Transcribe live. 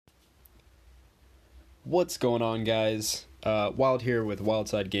What's going on, guys? Wild here with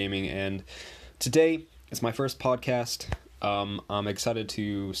Wildside Gaming, and today is my first podcast. I'm excited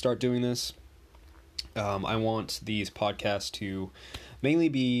to start doing this. I want these podcasts to mainly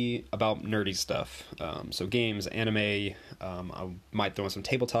be about nerdy stuff. So games, anime, I might throw in some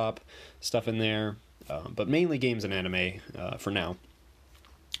tabletop stuff in there, but mainly games and anime for now.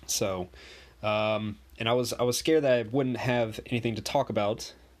 So, and I was scared that I wouldn't have anything to talk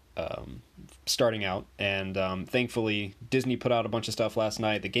about starting out, and thankfully Disney put out a bunch of stuff last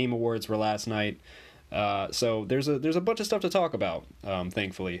night. The Game Awards were last night, so there's a bunch of stuff to talk about,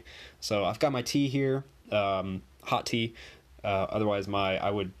 thankfully. So I've got my tea here, hot tea. Otherwise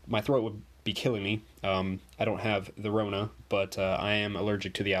my throat would be killing me. I don't have the Rona, but I am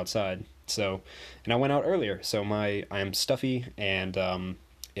allergic to the outside. So, and I went out earlier, so I am stuffy, and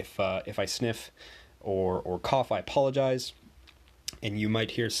if I sniff or cough, I apologize. And you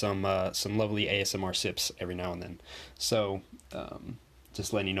might hear some lovely ASMR sips every now and then. So,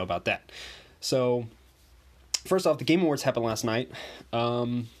 just letting you know about that. So, first off, the Game Awards happened last night.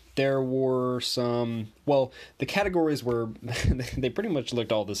 There were the categories were, they pretty much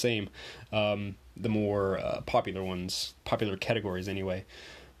looked all the same. The more popular categories anyway.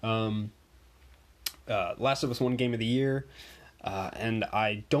 Last of Us won Game of the Year, and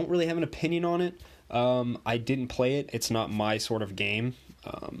I don't really have an opinion on it. I didn't play it. It's not my sort of game.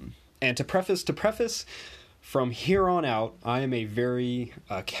 And to preface, from here on out, I am a very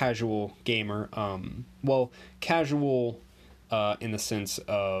casual gamer. Casual in the sense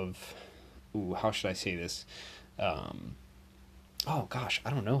of, how should I say this? Oh gosh,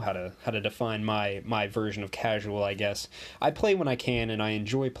 I don't know how to define my version of casual. I guess I play when I can, and I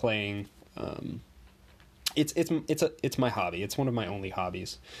enjoy playing. It's my hobby. It's one of my only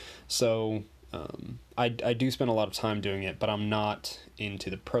hobbies. So. I do spend a lot of time doing it, but I'm not into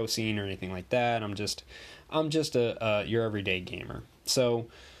the pro scene or anything like that. I'm just your everyday gamer. So,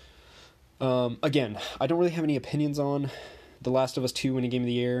 again, I don't really have any opinions on The Last of Us 2 winning Game of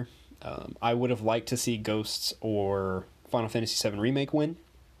the Year. I would have liked to see Ghosts or Final Fantasy VII Remake win.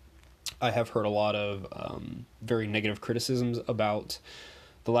 I have heard a lot of very negative criticisms about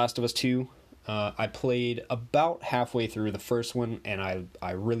The Last of Us 2. I played about halfway through the first one, and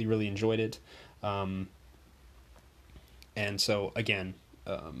I really, really enjoyed it. And so, again,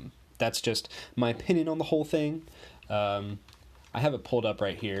 that's just my opinion on the whole thing. I have it pulled up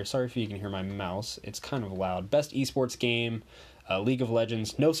right here. Sorry if you can hear my mouse. It's kind of loud. Best esports game, League of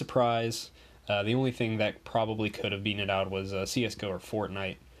Legends. No surprise. The only thing that probably could have beaten it out was CSGO or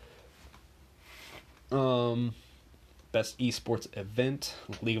Fortnite. Best esports event,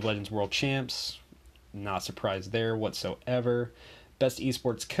 League of Legends World Champs. Not surprised there whatsoever. Best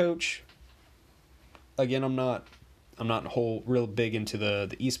esports coach. Again, I'm not real big into the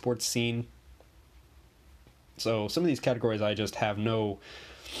esports scene. So some of these categories I just have no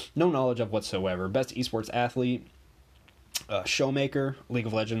knowledge of whatsoever. Best esports athlete, showmaker, League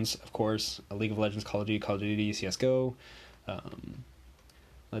of Legends, of course. League of Legends, Call of Duty, CSGO.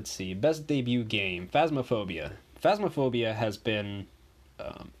 Let's see. Best debut game, Phasmophobia. Phasmophobia has been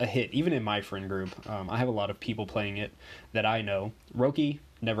a hit, even in my friend group. I have a lot of people playing it that I know. Roki,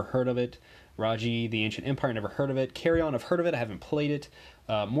 never heard of it. Raji, The Ancient Empire, never heard of it. Carry On, I've heard of it, I haven't played it.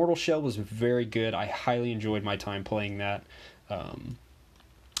 Mortal Shell was very good. I highly enjoyed my time playing that.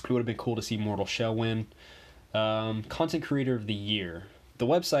 It would have been cool to see Mortal Shell win. Content Creator of the Year. The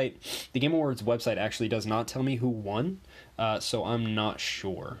Game Awards website actually does not tell me who won, so I'm not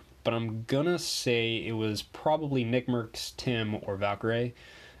sure. But I'm gonna say it was probably Nickmercs, Tim, or Valkyrae.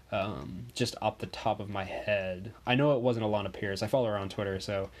 Just off the top of my head. I know it wasn't Alana Pierce. I follow her on Twitter,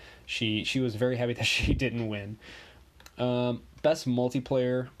 so she was very happy that she didn't win. Best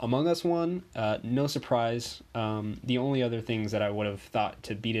multiplayer, Among Us won. No surprise. The only other things that I would have thought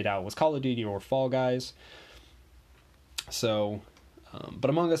to beat it out was Call of Duty or Fall Guys. So, but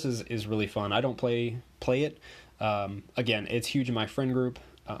Among Us is really fun. I don't play it. Again, it's huge in my friend group.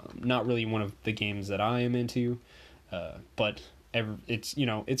 Not really one of the games that I am into, but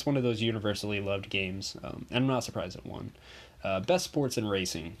it's one of those universally loved games, and I'm not surprised it won. Best sports and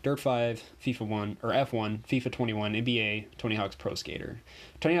racing, Dirt 5, FIFA 1, or F1, FIFA 21, NBA, Tony Hawk's Pro Skater.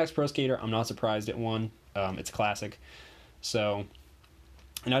 Tony Hawk's Pro Skater, I'm not surprised it won. It's a classic. So,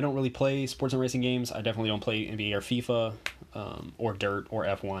 and I don't really play sports and racing games. I definitely don't play NBA or FIFA, or Dirt or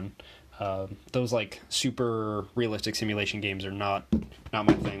F1. Those like super realistic simulation games are not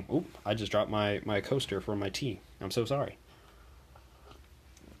my thing. Oop, I just dropped my coaster from my tea. I'm so sorry.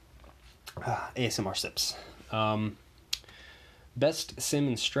 ASMR sips. Best sim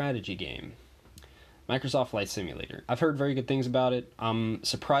and strategy game, Microsoft Flight Simulator. I've heard very good things about it. I'm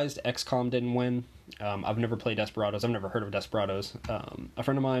surprised XCOM didn't win. I've never played Desperados. I've never heard of Desperados. A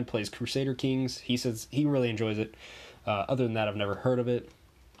friend of mine plays Crusader Kings. He says he really enjoys it. Other than that, I've never heard of it.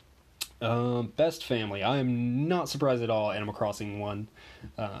 Best family. I am not surprised at all. Animal Crossing won.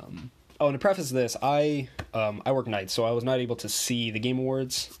 And to preface this, I work nights, so I was not able to see the Game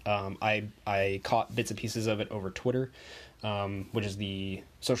Awards. I caught bits and pieces of it over Twitter, which is the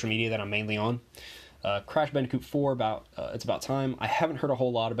social media that I'm mainly on. Crash Bandicoot 4, it's about time. I haven't heard a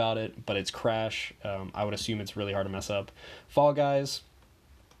whole lot about it, but it's Crash. I would assume it's really hard to mess up. Fall Guys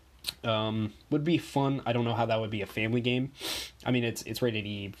would be fun. I don't know how that would be a family game. I mean, it's rated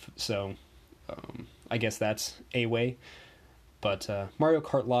E, so I guess that's a way. But Mario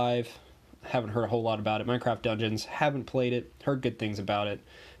Kart Live, haven't heard a whole lot about it. Minecraft Dungeons, haven't played it, heard good things about it.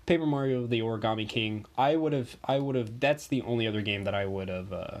 Paper Mario: The Origami King, I would have. That's the only other game that I would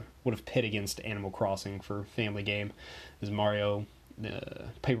have pit against Animal Crossing for family game, is Mario,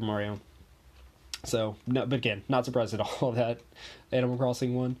 Paper Mario. So, no, but again, not surprised at all that Animal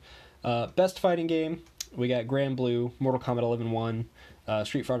Crossing won. Best fighting game, we got Grand Blue, Mortal Kombat 11 won,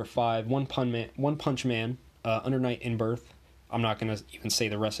 Street Fighter 5, One Punch Man, Under Night in Birth. I'm not going to even say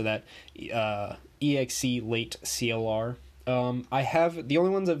the rest of that. EXE Late CLR. I have the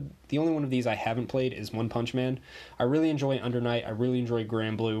only one of these I haven't played is One Punch Man. I really enjoy Under Night. I really enjoy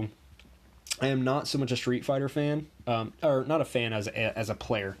Grand Blue. I am not so much a Street Fighter fan, or not a fan as a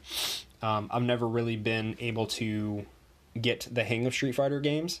player. I've never really been able to get the hang of Street Fighter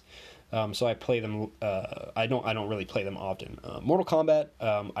games, so I play them. I don't really play them often. Mortal Kombat,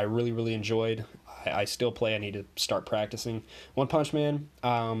 I really enjoyed. I still play. I need to start practicing. One Punch Man,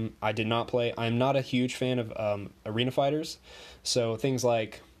 I did not play. I'm not a huge fan of arena fighters, so things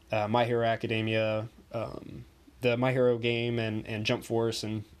like My Hero Academia, the My Hero game, and Jump Force,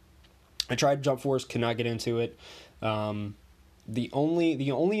 and I tried Jump Force, could not get into it. The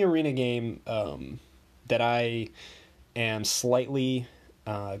only arena game that I am slightly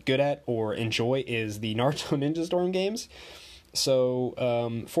good at or enjoy is the Naruto Ninja Storm games.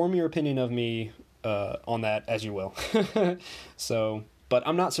 So form your opinion of me on that as you will. So, but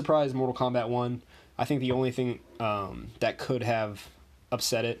I'm not surprised Mortal Kombat won. I think the only thing that could have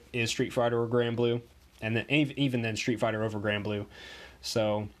upset it is Street Fighter or Grand Blue, and then even then Street Fighter over Grand Blue.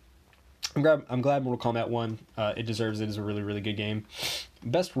 So I'm glad Mortal Kombat won. It deserves it. It's a really good game.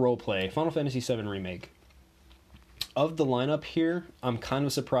 Best roleplay, Final Fantasy VII Remake. Of the lineup here, I'm kind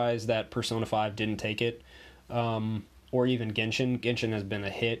of surprised that Persona 5 didn't take it, or even Genshin. Genshin has been a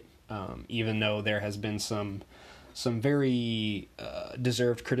hit, even though there has been some very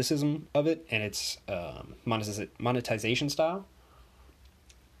deserved criticism of it and its monetization style.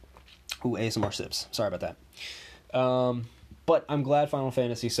 Ooh, ASMR sips. Sorry about that. But I'm glad Final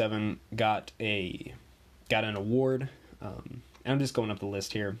Fantasy VII got an award. And I'm just going up the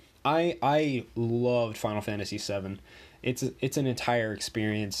list here. I loved Final Fantasy VII. It's an entire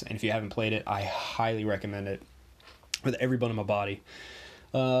experience, and if you haven't played it, I highly recommend it with every bone in my body.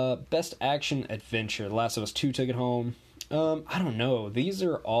 Best action adventure, The Last of Us 2 took it home. I don't know. These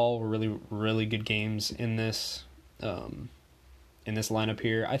are all really good games in this lineup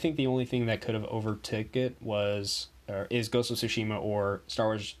here. I think the only thing that could have overtook it is Ghost of Tsushima or Star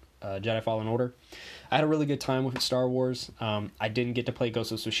Wars Jedi Fallen Order. I had a really good time with Star Wars. I didn't get to play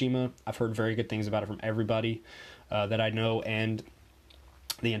Ghost of Tsushima. I've heard very good things about it from everybody that I know and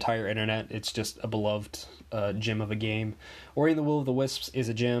the entire internet. It's just a beloved gem of a game. Ori and the Will of the Wisps is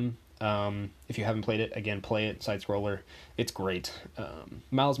a gem. If you haven't played it, again, play it. Side scroller. It's great.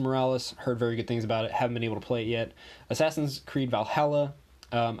 Miles Morales, heard very good things about it. Haven't been able to play it yet. Assassin's Creed Valhalla.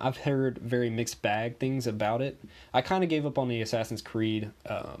 I've heard very mixed bag things about it. I kind of gave up on the Assassin's Creed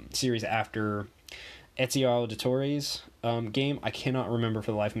series after Ezio Auditore's game. I cannot remember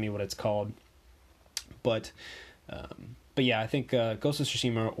for the life of me what it's called. But yeah, I think Ghost of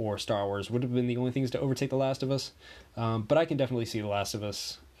Tsushima or Star Wars would have been the only things to overtake The Last of Us. But I can definitely see The Last of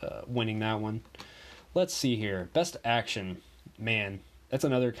Us winning that one. Let's see here. Best action. Man, that's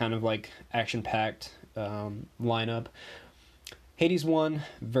another kind of like action-packed lineup. Hades won,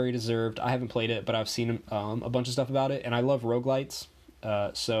 very deserved. I haven't played it, but I've seen a bunch of stuff about it, and I love roguelites,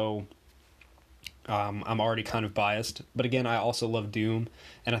 so I'm already kind of biased. But again, I also love Doom,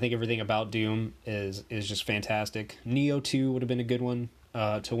 and I think everything about Doom is just fantastic. Nioh 2 would have been a good one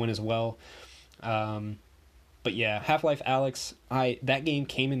to win as well. But yeah, Half-Life Alyx, that game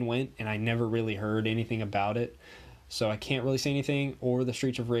came and went, and I never really heard anything about it, so I can't really say anything. Or the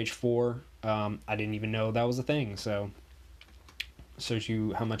Streets of Rage 4, I didn't even know that was a thing, so shows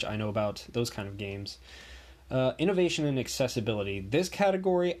you how much I know about those kind of games. Innovation and accessibility. This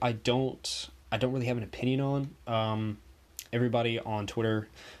category I don't really have an opinion on. Everybody on Twitter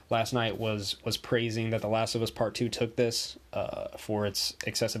last night was praising that The Last of Us Part 2 took this for its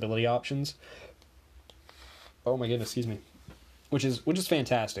accessibility options. Oh my goodness, excuse me. Which is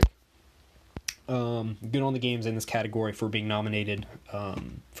fantastic. Good on the games in this category for being nominated,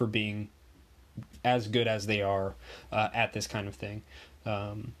 for being as good as they are at this kind of thing.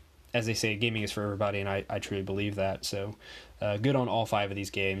 As they say, gaming is for everybody, and I truly believe that. So, good on all 5 of these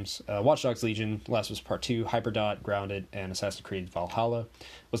games. Watch Dogs Legion, Last of Us Part 2, Hyperdot, Grounded, and Assassin's Creed Valhalla.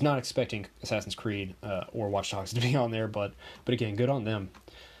 Was not expecting Assassin's Creed or Watch Dogs to be on there, but again, good on them.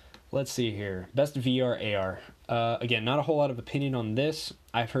 Let's see here. Best VR AR. Again, not a whole lot of opinion on this.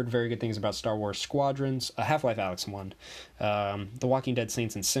 I've heard very good things about Star Wars Squadrons. Half-Life Alyx won. The Walking Dead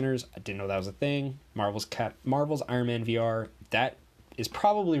Saints and Sinners. I didn't know that was a thing. Marvel's Iron Man VR. That is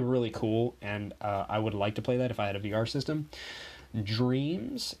probably really cool, and I would like to play that if I had a VR system.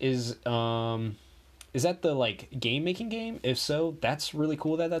 Dreams is that the like game making game? If so, that's really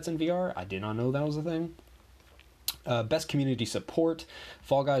cool that that's in VR. I did not know that was a thing. Best community support,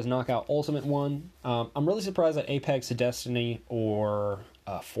 Fall Guys Knockout Ultimate won. I'm really surprised that Apex, Destiny, or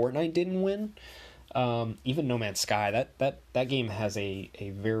Fortnite didn't win. Even No Man's Sky. That game has a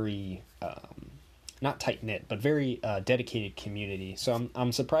very not tight knit, but very dedicated community. So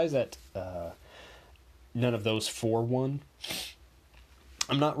I'm surprised that none of those 4 won.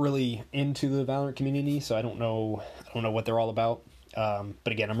 I'm not really into the Valorant community, so I don't know what they're all about.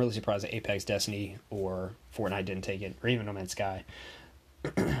 But again, I'm really surprised that Apex, Destiny, or Fortnite didn't take it, or even No Man's Sky.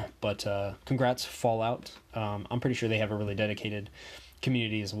 But congrats, Fallout. I'm pretty sure they have a really dedicated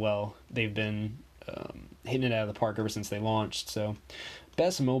community as well. They've been hitting it out of the park ever since they launched. So,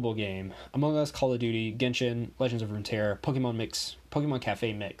 best mobile game: Among Us, Call of Duty, Genshin, Legends of Runeterra, Pokemon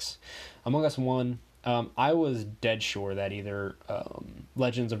Cafe Mix. Among Us won. I was dead sure that either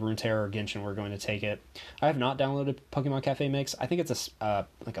Legends of Runeterra or Genshin were going to take it. I have not downloaded Pokemon Cafe Mix. I think it's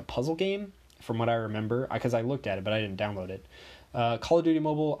like a puzzle game, from what I remember, because I looked at it, but I didn't download it. Call of Duty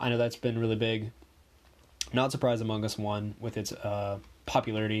Mobile, I know that's been really big. Not surprised Among Us won with its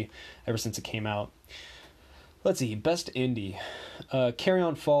popularity ever since it came out. Let's see, best indie. Carry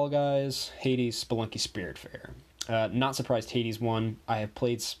On, Fall Guys, Hades, Spelunky, Spiritfarer. Not surprised Hades won. I have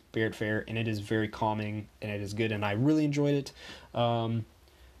played Spiritfarer, and it is very calming, and it is good, and I really enjoyed it.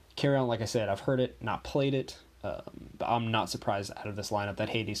 Carry On, like I said, I've heard it, not played it, but I'm not surprised out of this lineup that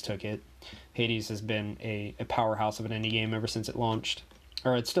Hades took it. Hades has been a powerhouse of an indie game ever since it launched.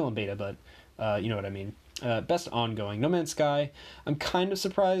 Or it's still in beta, but you know what I mean. Best ongoing. No Man's Sky. I'm kind of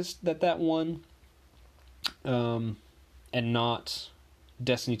surprised that won. And not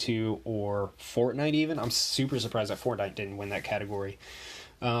Destiny 2 or Fortnite even. I'm super surprised that Fortnite didn't win that category.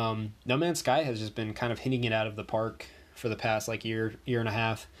 No Man's Sky has just been kind of hitting it out of the park for the past like year and a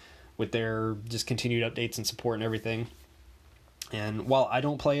half with their just continued updates and support and everything. And while I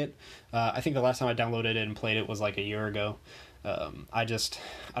don't play it, I think the last time I downloaded it and played it was like a year ago. I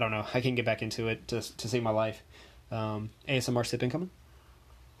don't know. I can't get back into it to save my life. ASMR sip incoming.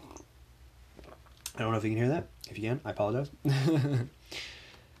 I don't know if you can hear that. If you can, I apologize.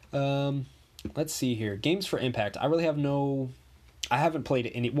 Let's see here. Games for Impact. I really have I haven't played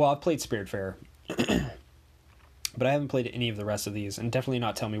any. Well, I've played Spiritfarer, but I haven't played any of the rest of these, and definitely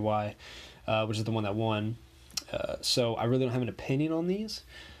not Tell Me Why, which is the one that won. So I really don't have an opinion on these,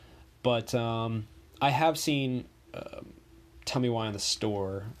 but I have seen Tell Me Why in the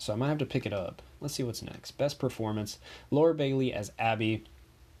store, so I might have to pick it up. Let's see what's next. Best Performance. Laura Bailey as Abby.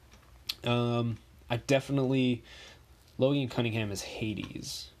 I definitely... Logan Cunningham as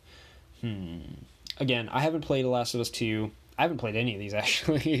Hades. Again, I haven't played The Last of Us 2. I haven't played any of these,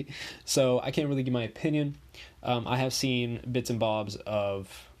 actually. So I can't really give my opinion. I have seen bits and bobs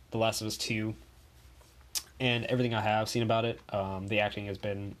of The Last of Us 2. And everything I have seen about it, the acting has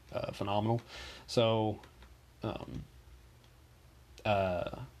been phenomenal. So, I'm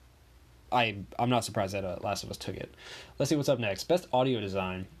not surprised that Last of Us took it. Let's see what's up next. Best Audio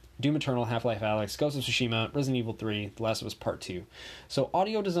Design. Doom Eternal, Half-Life Alyx, Ghost of Tsushima, Resident Evil 3, The Last of Us Part 2. So,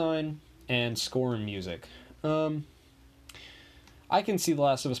 audio design and score and music. I can see The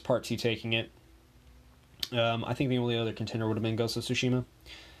Last of Us Part 2 taking it. I think the only other contender would have been Ghost of Tsushima.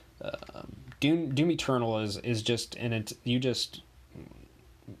 Doom Eternal is just... And you just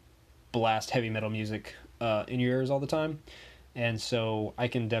blast heavy metal music in your ears all the time. And so, I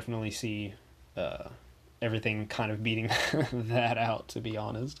can definitely see... everything kind of beating that out, to be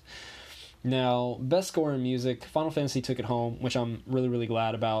honest. Now, best score in music, Final Fantasy took it home, which I'm really, really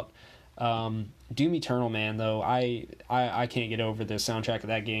glad about. Doom Eternal, man, though, I can't get over the soundtrack of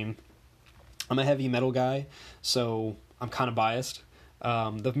that game. I'm a heavy metal guy, so I'm kind of biased.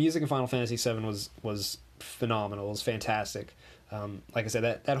 The music in Final Fantasy VII was phenomenal. It was fantastic. Like I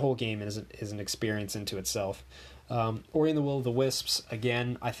said, that whole game is an experience into itself. Ori and the Will of the Wisps,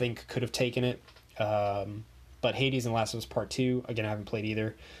 again, I think could have taken it. But Hades and Last of Us Part 2, again, I haven't played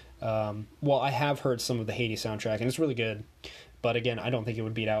either. Well, I have heard some of the Hades soundtrack, and it's really good. But again, I don't think it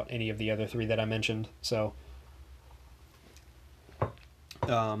would beat out any of the other three that I mentioned. So,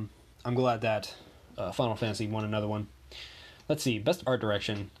 I'm glad that Final Fantasy won another one. Let's see, Best Art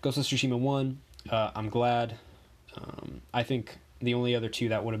Direction. Ghost of Tsushima won. I'm glad. I think the only other two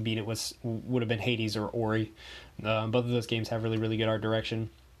that would have beat it would have been Hades or Ori. Both of those games have really, really good art direction.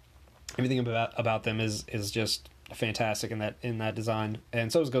 Everything about them is just fantastic in that design,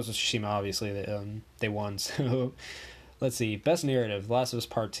 and so is Ghost of Tsushima. Obviously, they won. So let's see, Best Narrative, Last of Us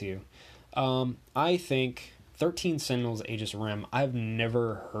Part 2. I think 13 Sentinels: Aegis Rim. I've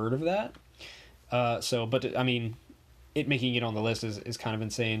never heard of that. But I mean, it making it on the list is kind of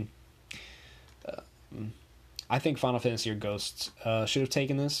insane. I think Final Fantasy or Ghosts should have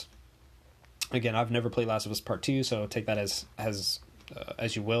taken this. Again, I've never played Last of Us Part 2, so take that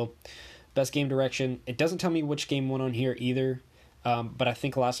as you will. Best Game Direction. It doesn't tell me which game won on here either, but I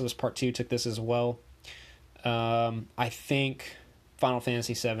think Last of Us Part 2 took this as well. I think Final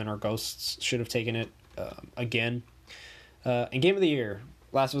Fantasy VII or Ghosts should have taken it again. And Game of the Year,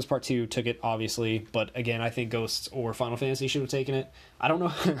 Last of Us Part 2 took it, obviously, but again, I think Ghosts or Final Fantasy should have taken it. I don't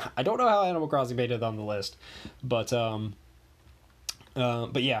know I don't know how Animal Crossing made it on the list, but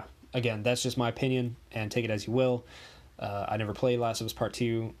yeah, again, that's just my opinion, and take it as you will. I never played Last of Us Part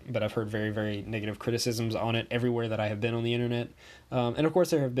 2, but I've heard very, very negative criticisms on it everywhere that I have been on the internet. And of course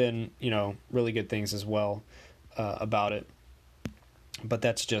there have been, really good things as well about it. But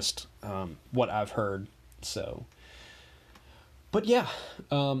that's just what I've heard. So, but yeah,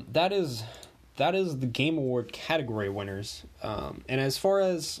 that is the Game Award category winners. And as far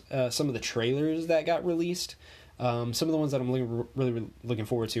as some of the trailers that got released, some of the ones that I'm really looking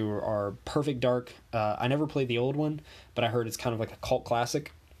forward to are Perfect Dark. I never played the old one, but I heard it's kind of like a cult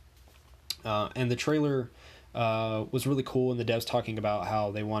classic. And the trailer was really cool, and the devs talking about how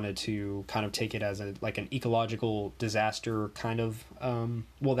they wanted to kind of take it as an ecological disaster kind of.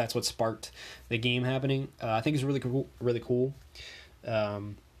 Well, that's what sparked the game happening. I think it's really cool. Really cool.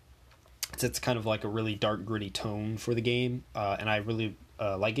 It's kind of like a really dark, gritty tone for the game, and I really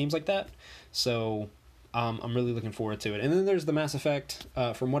like games like that. So. I'm really looking forward to it. And then there's the Mass Effect.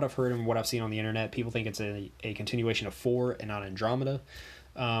 From what I've heard and what I've seen on the internet, people think it's a continuation of 4 and not Andromeda,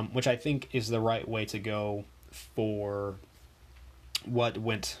 which I think is the right way to go for what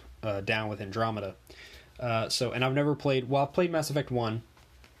went down with Andromeda. And I've never played... Well, I've played Mass Effect 1,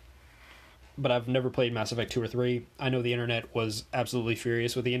 but I've never played Mass Effect 2 or 3. I know the internet was absolutely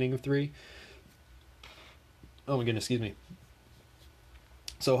furious with the ending of 3. Oh my goodness, excuse me.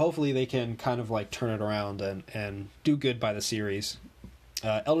 So hopefully they can kind of turn it around and do good by the series.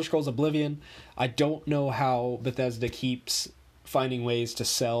 Elder Scrolls Oblivion. I don't know how Bethesda keeps finding ways to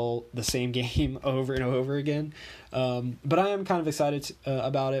sell the same game over and over again. But I am kind of excited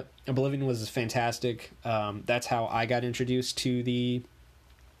about it. Oblivion was fantastic. That's how I got introduced to the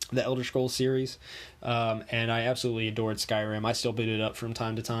Elder Scrolls series. And I absolutely adored Skyrim. I still boot it up from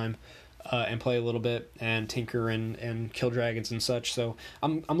time to time. And play a little bit and tinker and kill dragons and such. So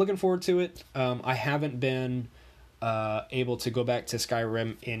I'm looking forward to it. I haven't been able to go back to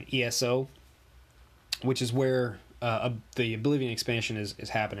Skyrim in ESO, which is where the Oblivion expansion is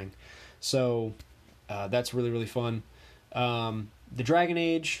happening. So that's really, really fun. The Dragon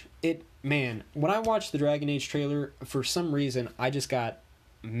Age, when I watched the Dragon Age trailer, for some reason I just got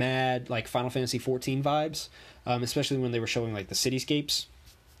mad Final Fantasy 14 vibes, especially when they were showing the cityscapes.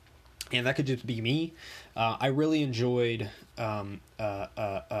 And that could just be me. I really enjoyed the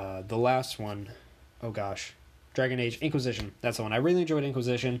last one. Oh gosh, Dragon Age Inquisition. That's the one. I really enjoyed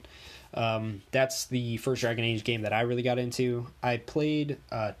Inquisition. That's the first Dragon Age game that I really got into. I played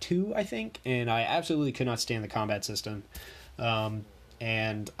 2, I think, and I absolutely could not stand the combat system.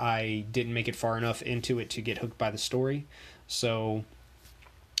 And I didn't make it far enough into it to get hooked by the story. So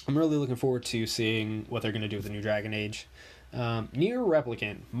I'm really looking forward to seeing what they're going to do with the new Dragon Age. Nier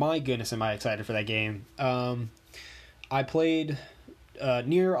Replicant. My goodness, am I excited for that game. I played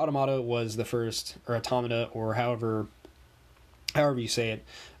Nier Automata was the first, or Automata, or however you say it,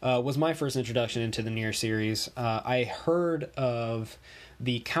 was my first introduction into the Nier series. I heard of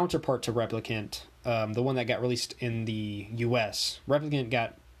the counterpart to Replicant, the one that got released in the US.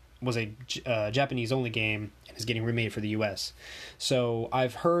 Replicant was a Japanese only game and is getting remade for the US. So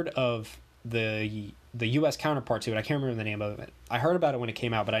I've heard of the US counterpart to it. I can't remember the name of it. I heard about it when it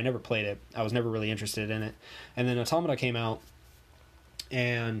came out, but I never played it. I was never really interested in it. And then Automata came out,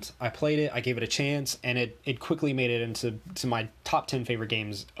 and I played it. I gave it a chance, and it quickly made it into my top 10 favorite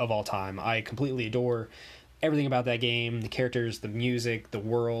games of all time. I completely adore everything about that game, the characters, the music, the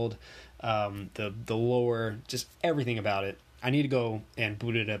world, the lore, just everything about it. I need to go and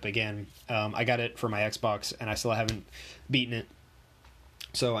boot it up again. I got it for my Xbox, and I still haven't beaten it.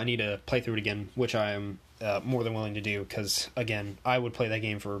 So I need to play through it again, which I am more than willing to do, because, again, I would play that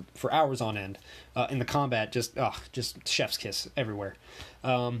game for hours on end. In the combat, just chef's kiss everywhere.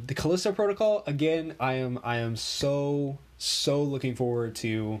 The Callisto Protocol, again, I am so looking forward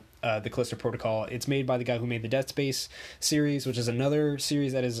to the Callisto Protocol. It's made by the guy who made the Dead Space series, which is another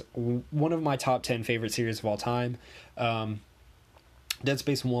series that is one of my top 10 favorite series of all time. Dead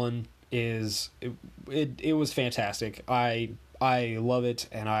Space 1 it was fantastic. I love it,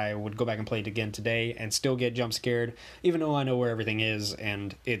 and I would go back and play it again today and still get jump scared, even though I know where everything is,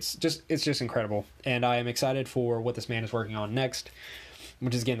 and it's just incredible. And I am excited for what this man is working on next,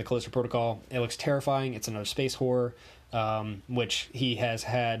 which is, again, the Callisto Protocol. It looks terrifying. It's another space horror, which he has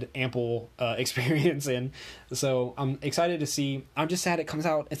had ample experience in. So I'm excited to see. I'm just sad it comes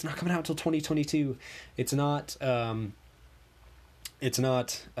out. It's not coming out until 2022. It's not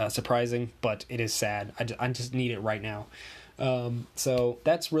surprising, but it is sad. I just need it right now. So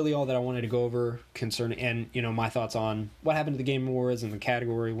that's really all that I wanted to go over concerning, and, my thoughts on what happened to the Game Awards and the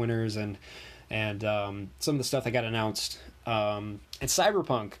category winners and some of the stuff that got announced. And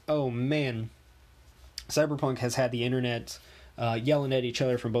Cyberpunk, oh man, Cyberpunk has had the internet yelling at each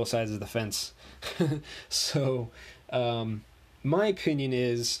other from both sides of the fence. So my opinion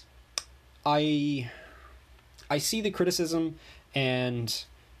is I see the criticism, and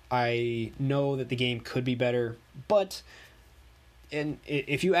I know that the game could be better, but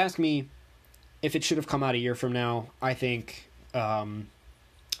if you ask me if it should have come out a year from now, I think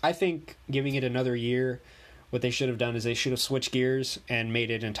giving it another year, what they should have done is they should have switched gears and made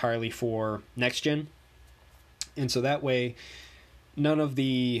it entirely for next gen. And so that way, none of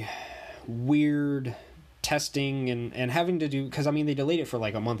the weird testing and having to do, because they delayed it for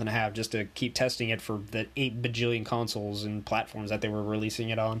like a month and a half just to keep testing it for the 8 bajillion consoles and platforms that they were releasing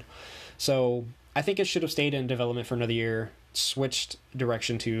it on. So I think it should have stayed in development for another year, switched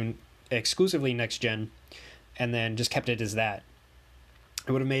direction to exclusively next gen, and then just kept it as that.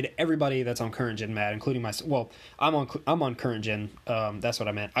 It would have made everybody that's on current gen mad, including myself. Well, I'm on current gen. That's what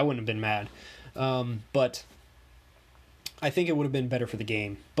I meant. I wouldn't have been mad, but I think it would have been better for the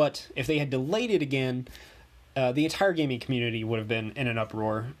game. But if they had delayed it again, the entire gaming community would have been in an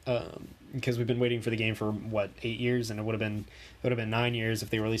uproar, because we've been waiting for the game for 8 years, and it would have been 9 years if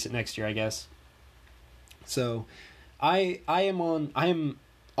they release it next year, I guess. So I am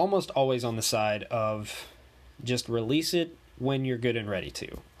almost always on the side of just release it when you're good and ready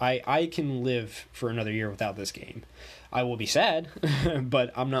to. I can live for another year without this game. I will be sad,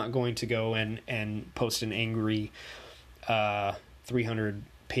 but I'm not going to go and post an angry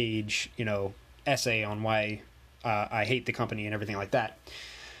 300-page essay on why I hate the company and everything like that.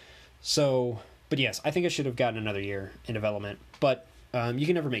 So, but yes, I think it should have gotten another year in development. But you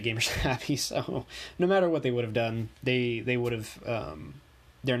can never make gamers happy, so no matter what they would have done, they would have,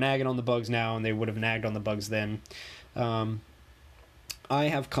 they're nagging on the bugs now, and they would have nagged on the bugs then. I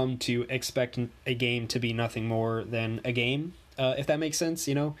have come to expect a game to be nothing more than a game, if that makes sense.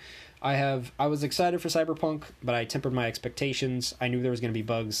 I was excited for Cyberpunk, but I tempered my expectations. I knew there was going to be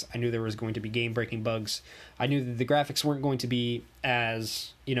bugs. I knew there was going to be game-breaking bugs. I knew that the graphics weren't going to be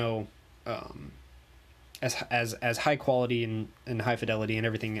as as high quality and high fidelity and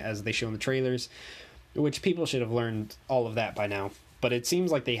everything as they show in the trailers, which people should have learned all of that by now. But it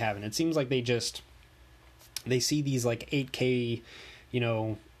seems like they haven't. It seems like they see these like 8K,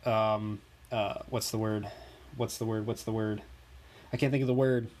 what's the word? I can't think of the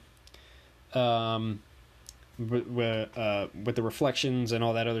word. With the reflections and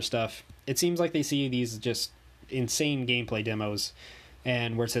all that other stuff, it seems like they see these just insane gameplay demos,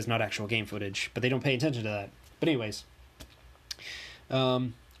 and where it says not actual game footage, but they don't pay attention to that. But anyways,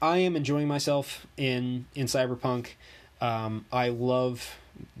 I am enjoying myself in Cyberpunk. I love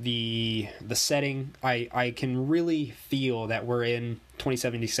the setting. I can really feel that we're in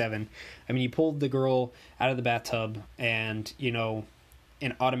 2077. You pulled the girl out of the bathtub, and an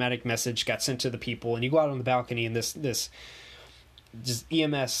automatic message got sent to the people, and you go out on the balcony, and this just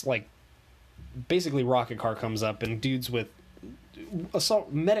EMS, like, basically rocket car comes up, and dudes with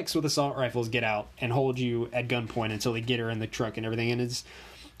medics with assault rifles get out and hold you at gunpoint until they get her in the truck and everything. And it's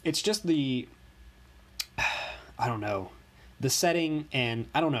just the setting, and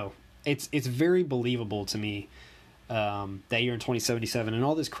I don't know, it's very believable to me that you're in 2077 and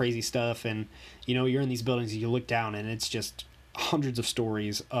all this crazy stuff, and you're in these buildings and you look down and it's just hundreds of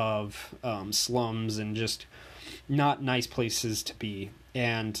stories of slums and just not nice places to be.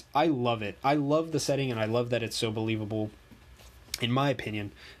 And I love it. I love the setting, and I love that it's so believable, in my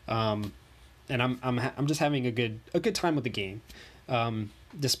opinion. And I'm just having a good time with the game,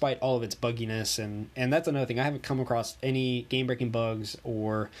 despite all of its bugginess. And that's another thing. I haven't come across any game breaking bugs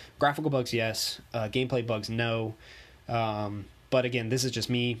or graphical bugs. Yes, gameplay bugs. No. But again, this is just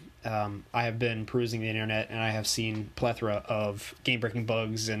me. I have been perusing the internet, and I have seen plethora of game breaking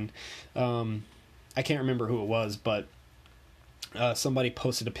bugs, and I can't remember who it was, but somebody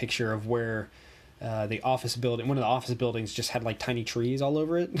posted a picture of where one of the office buildings just had like tiny trees all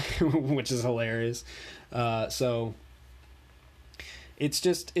over it, which is hilarious. So it's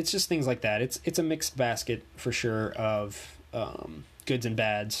just things like that. It's a mixed basket for sure of goods and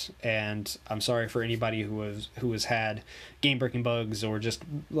bads, and I'm sorry for anybody who has had game breaking bugs or just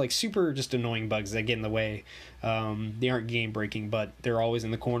like super just annoying bugs that get in the way. They aren't game breaking, but they're always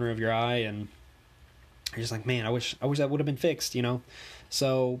in the corner of your eye, and you're just like, man, I wish that would have been fixed, you know?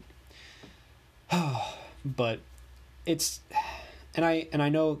 So, but it's, and I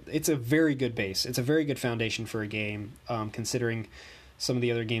know it's a very good base. It's a very good foundation for a game, considering some of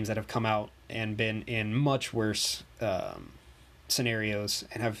the other games that have come out and been in much worse scenarios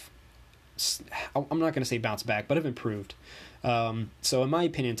and have, I'm not going to say bounce back, but have improved. So in my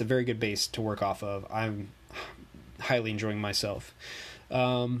opinion, it's a very good base to work off of. I'm highly enjoying myself.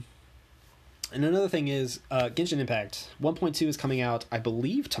 And another thing is Genshin Impact 1.2 is coming out, I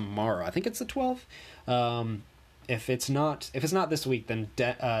believe, tomorrow. I think it's the 12th. If it's not this week, then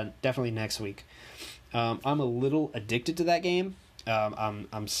definitely next week. I'm a little addicted to that game.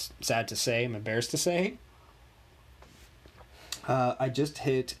 I'm sad to say, I'm embarrassed to say. I just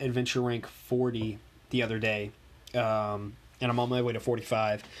hit Adventure Rank 40 the other day, and I'm on my way to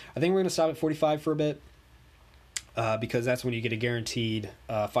 45. I think we're going to stop at 45 for a bit, because that's when you get a guaranteed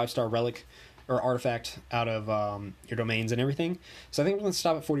 5-star relic or artifact out of your domains and everything. So I think we're going to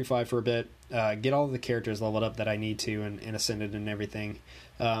stop at 45 for a bit, get all of the characters leveled up that I need to and ascended and everything.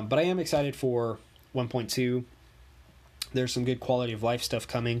 But I am excited for 1.2. There's some good quality of life stuff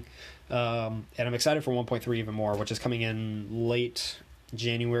coming. And I'm excited for 1.3 even more, which is coming in late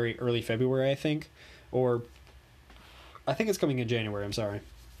January, early February, I think. Or I think it's coming in January, I'm sorry.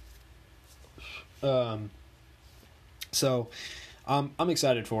 So I'm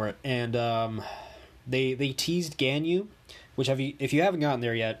excited for it. And they teased Ganyu, which if you haven't gotten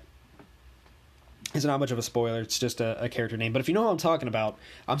there yet, it's not much of a spoiler. It's just a character name. But if you know what I'm talking about,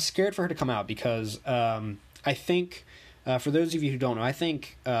 I'm scared for her to come out because I think... for those of you who don't know, I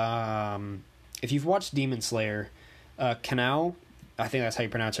think if you've watched Demon Slayer, Kanao, I think that's how you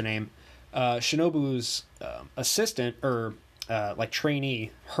pronounce her name, Shinobu's assistant, or like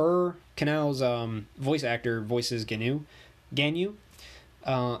trainee, Kanao's voice actor voices Ganyu,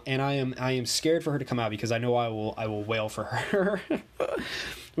 and I am scared for her to come out because I know I will wail for her,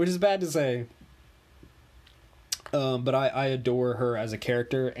 which is bad to say, but I adore her as a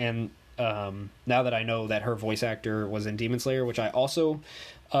character, and now that I know that her voice actor was in Demon Slayer, which I also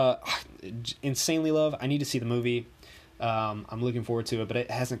insanely love. I need to see the movie. I'm looking forward to it, but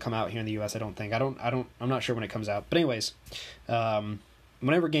it hasn't come out here in the US, I don't think. I'm not sure when it comes out. But anyways,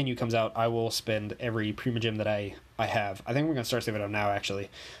 whenever Ganyu comes out, I will spend every Primogem that I have. I think we're going to start saving it up now,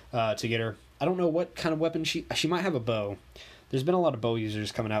 actually, to get her. I don't know what kind of weapon she might have a bow. There's been a lot of bow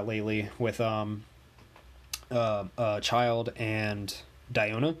users coming out lately with Child and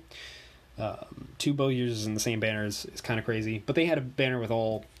Diona. 2 bow users in the same banner is kind of crazy, but they had a banner with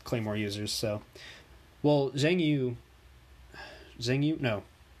all Claymore users, so... Well, Zheng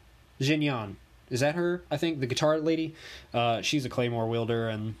Yan. Is that her? I think the guitar lady. She's a Claymore wielder,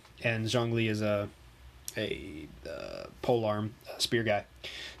 and Zhongli is a polearm spear guy.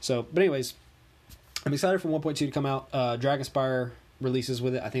 So, but anyways, I'm excited for 1.2 to come out. Dragonspire releases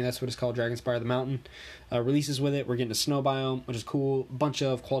with it. I think that's what it's called, Dragonspire the Mountain. Releases with it. We're getting a snow biome, which is cool. A bunch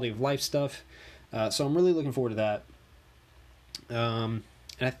of quality of life stuff. So I'm really looking forward to that. And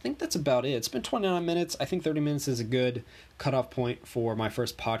I think that's about it. It's been 29 minutes. I think 30 minutes is a good cutoff point for my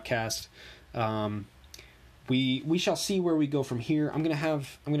first podcast. We shall see where we go from here. I'm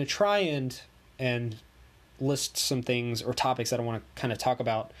gonna try and list some things or topics that I want to kind of talk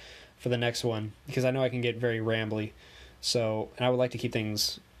about for the next one, because I know I can get very rambly. So, and I would like to keep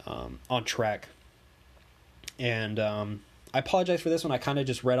things on track. And I apologize for this one. I kind of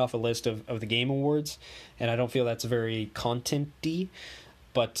just read off a list of the Game Awards, and I don't feel that's very content-y.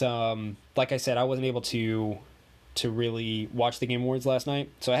 But like I said, I wasn't able to to really watch the Game Awards last night,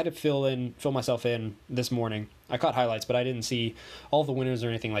 so I had to fill myself in this morning. I caught highlights, but I didn't see all the winners or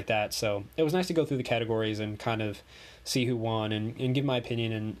anything like that, so it was nice to go through the categories and kind of see who won and give my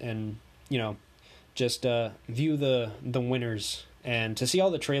opinion and you know, just view the winners, and to see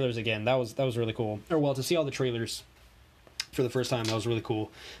all the trailers again, that was really cool. Or well, to see all the trailers for the first time, that was really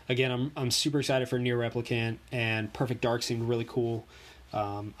cool. Again, I'm super excited for Nier Replicant, and Perfect Dark seemed really cool.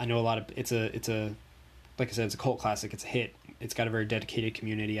 I know a lot of it's a like I said, it's a cult classic. It's a hit. It's got a very dedicated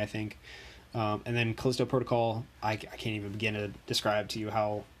community, I think. And then Callisto Protocol, I can't even begin to describe to you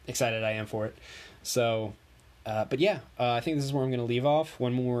how excited I am for it. So, but yeah, I think this is where I'm going to leave off.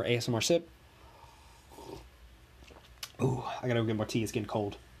 One more ASMR sip. Ooh, I gotta go get more tea. It's getting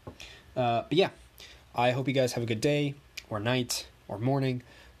cold. But yeah, I hope you guys have a good day, or night, or morning,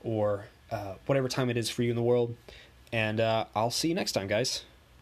 or whatever time it is for you in the world. And I'll see you next time, guys.